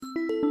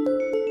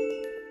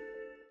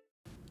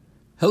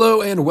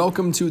Hello and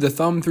welcome to the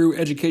Thumb Through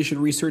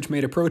Education Research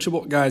Made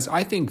Approachable. Guys,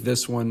 I think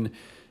this one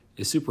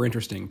is super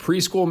interesting.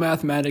 Preschool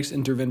mathematics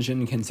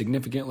intervention can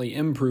significantly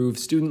improve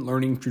student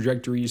learning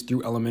trajectories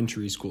through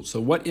elementary school. So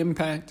what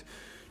impact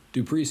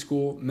do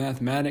preschool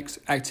mathematics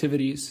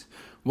activities,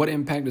 what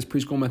impact does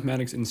preschool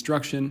mathematics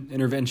instruction,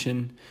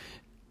 intervention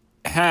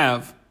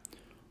have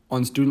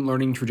on student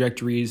learning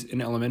trajectories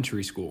in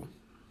elementary school?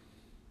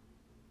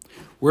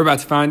 We're about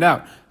to find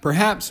out.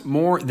 Perhaps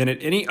more than at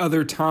any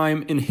other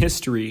time in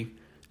history,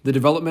 the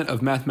development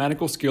of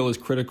mathematical skill is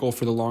critical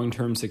for the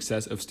long-term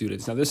success of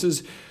students. Now, this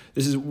is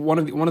one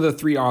of the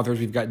three authors.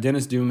 We've got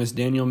Dennis Dumas,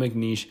 Daniel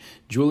McNeish,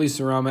 Julie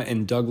Sarama,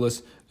 and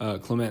Douglas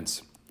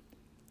Clements.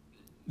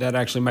 That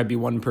actually might be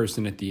one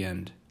person at the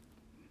end,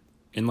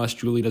 unless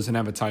Julie doesn't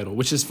have a title,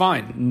 which is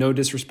fine. No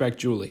disrespect,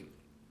 Julie.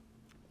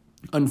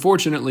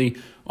 Unfortunately,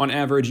 on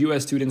average,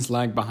 U.S. students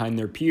lag behind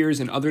their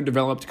peers in other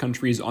developed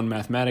countries on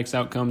mathematics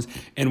outcomes,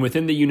 and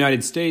within the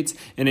United States,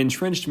 an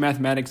entrenched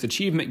mathematics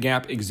achievement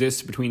gap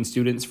exists between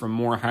students from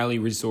more highly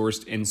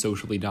resourced and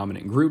socially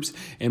dominant groups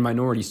and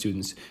minority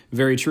students.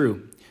 Very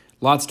true.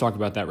 Lots to talk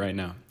about that right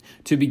now.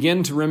 To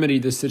begin to remedy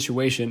this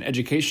situation,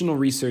 educational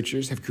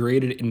researchers have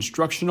created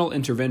instructional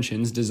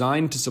interventions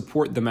designed to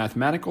support the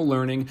mathematical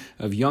learning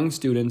of young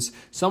students,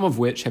 some of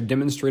which have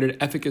demonstrated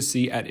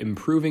efficacy at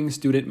improving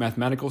student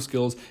mathematical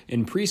skills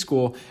in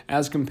preschool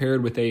as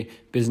compared with a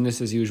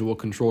business-as-usual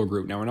control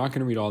group. Now, we're not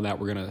going to read all that.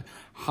 We're going to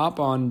hop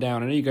on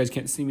down. I know you guys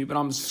can't see me, but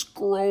I'm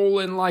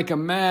scrolling like a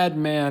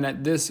madman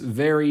at this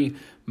very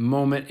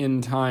moment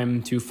in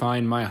time to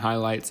find my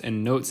highlights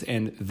and notes,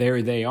 and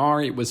there they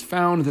are. It was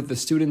found that the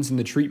students in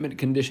the treatment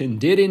condition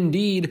did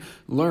indeed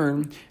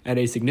learn at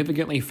a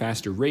significantly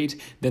faster rate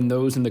than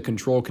those in the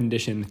control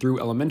condition through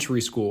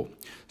elementary school.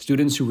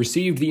 Students who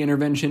received the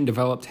intervention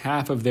developed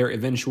half of their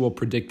eventual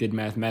predicted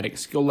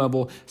mathematics skill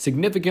level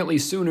significantly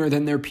sooner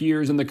than their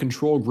peers in the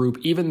control group,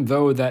 even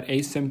though that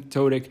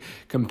asymptotic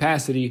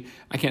capacity,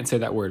 I can't say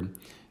that word,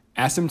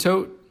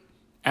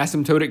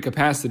 asymptotic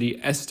capacity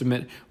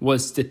estimate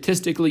was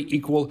statistically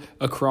equal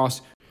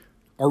across.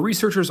 Our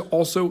researchers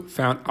also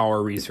found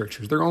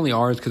they're only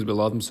ours because we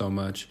love them so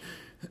much.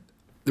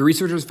 The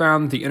researchers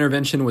found the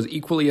intervention was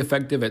equally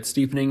effective at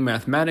steepening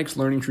mathematics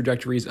learning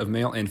trajectories of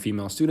male and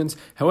female students.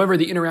 However,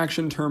 the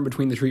interaction term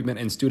between the treatment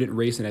and student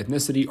race and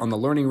ethnicity on the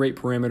learning rate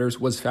parameters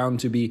was found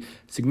to be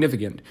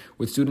significant,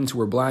 with students who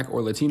were Black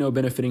or Latino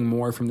benefiting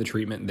more from the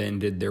treatment than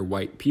did their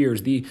white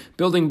peers. The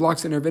building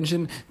blocks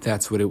intervention,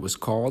 that's what it was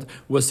called,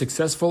 was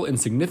successful in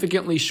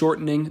significantly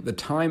shortening the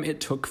time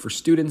it took for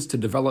students to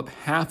develop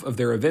half of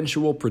their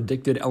eventual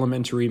predicted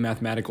elementary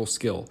mathematical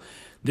skill.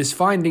 This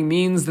finding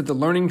means that the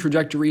learning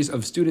trajectories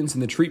of students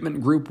in the treatment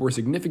group were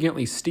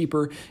significantly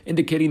steeper,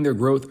 indicating their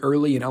growth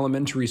early in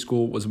elementary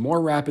school was more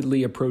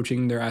rapidly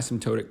approaching their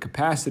asymptotic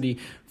capacity.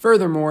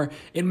 Furthermore,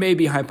 it may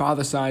be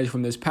hypothesized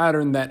from this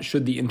pattern that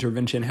should the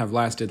intervention have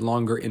lasted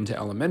longer into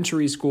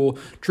elementary school,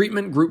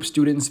 treatment group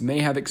students may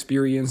have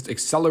experienced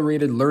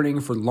accelerated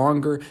learning for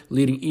longer,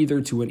 leading either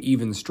to an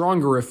even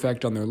stronger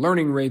effect on their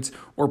learning rates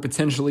or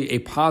potentially a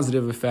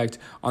positive effect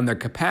on their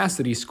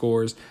capacity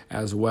scores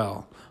as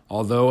well.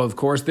 Although, of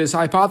course, this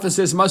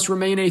hypothesis must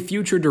remain a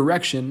future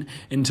direction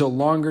until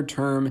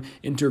longer-term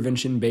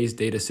intervention-based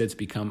datasets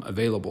become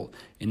available.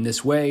 In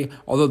this way,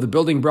 although the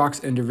building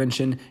blocks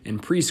intervention in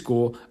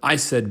preschool, I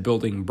said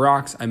building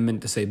blocks, I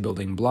meant to say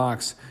building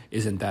blocks,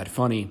 isn't that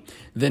funny,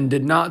 then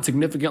did not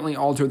significantly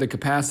alter the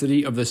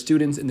capacity of the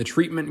students in the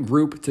treatment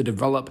group to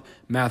develop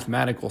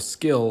mathematical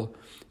skill,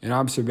 an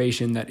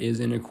observation that is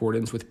in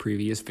accordance with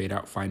previous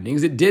fade-out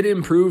findings. It did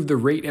improve the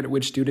rate at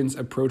which students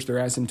approach their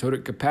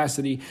asymptotic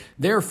capacity.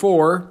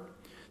 Therefore,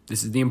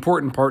 this is the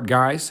important part,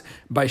 guys,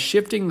 by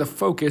shifting the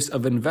focus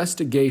of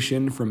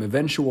investigation from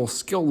eventual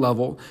skill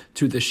level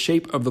to the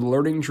shape of the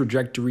learning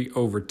trajectory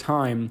over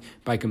time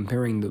by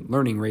comparing the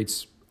learning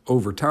rates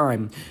over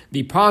time,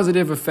 the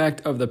positive effect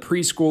of the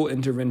preschool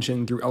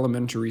intervention through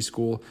elementary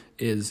school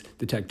is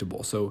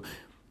detectable. So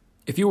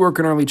if you work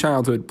in early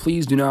childhood,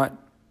 please do not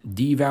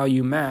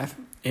devalue math,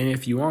 and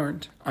if you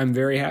aren't, I'm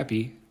very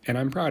happy and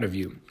I'm proud of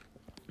you.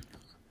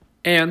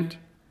 And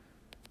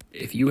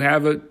if you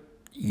have a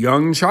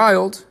young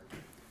child,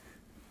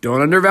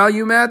 don't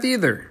undervalue math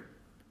either.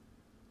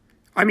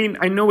 I mean,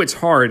 I know it's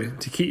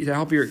hard to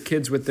help your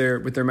kids with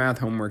their math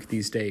homework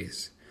these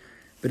days,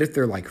 but if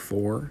they're like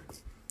 4,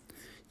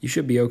 you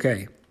should be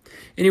okay.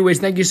 Anyways,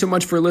 thank you so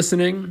much for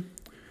listening.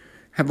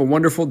 Have a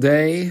wonderful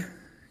day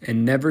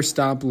and never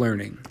stop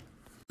learning.